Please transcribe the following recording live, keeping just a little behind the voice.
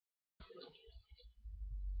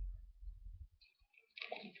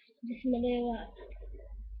بسم الله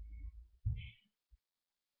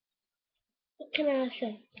what can I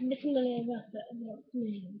say? Bسم الله about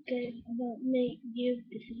me, okay? About me, you,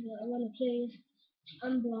 this is what I want to play is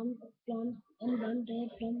I'm blonde, I'm blonde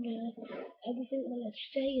hair. Everything that I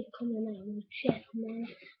say is coming out of my chest, man.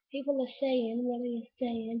 People are saying, what are you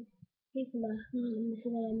saying? People are, this is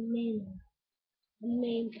what I mean. I'm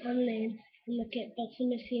lame, I'm the kickboxing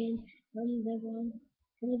machine, I'm the one,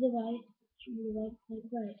 I'm the right,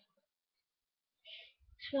 right.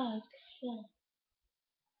 Swag, swag.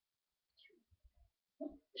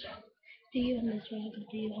 Do you have my swag or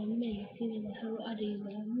do you have me? Do you know how I do you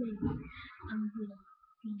have me? I'm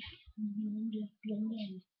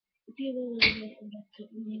blonde. If you really want to look at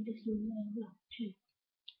me, this is my look too.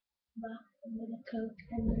 But with a coat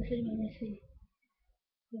and nothing on the sea.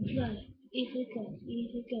 The fly, easy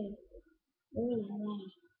go, all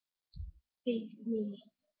around. Beat me.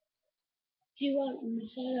 Do you want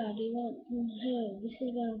masala? Do you want her? This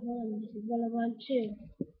is what I want. This is what I want too.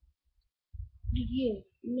 Do you,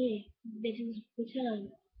 me, this is the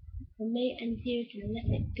time. For me and you to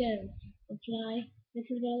let it go. The fly, this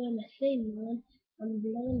is what I want to say, man. I'm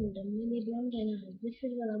blonde, I'm really blonde now. This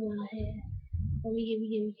is what I want to hear. From you.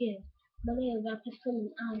 My little rap is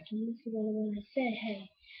coming out, and this is what I want to say, hey.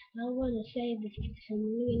 I want to say this because I'm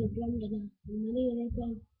really blonde now. I'm really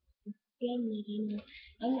blonde now.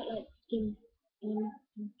 I'm not like blonde.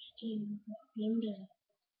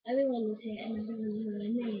 Everyone is here and everyone is what I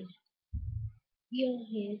need. You're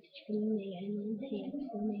here for me and I'm here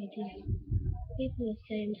for me too. People are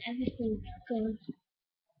saying everything's gone.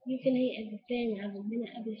 You can hear everything every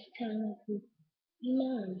minute of this time.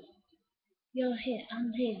 Man, you're here,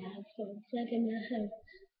 I'm here. I've got a swag in the house,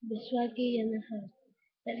 the swaggy in the house.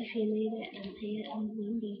 But if you need it, I'm here, I'm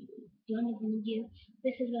younger than you.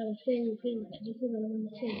 This is what I feel like. This is what I want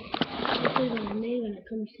to say. This is what I mean when it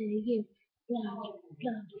comes to you. Blood,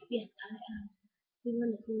 yes, I have. We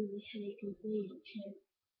want to see how you can see it too.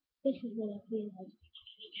 This is what I feel like.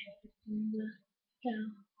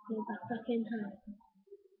 Down, go back in time.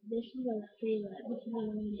 This is what I feel like. This is what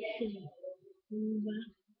I want to see.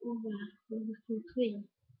 Over, clean.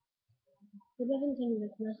 The weapons on the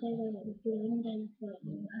glass I like the blonde and for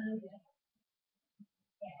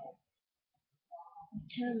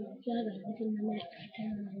town Java is in the next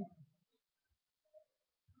town.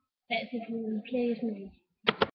 That's if you want to please me.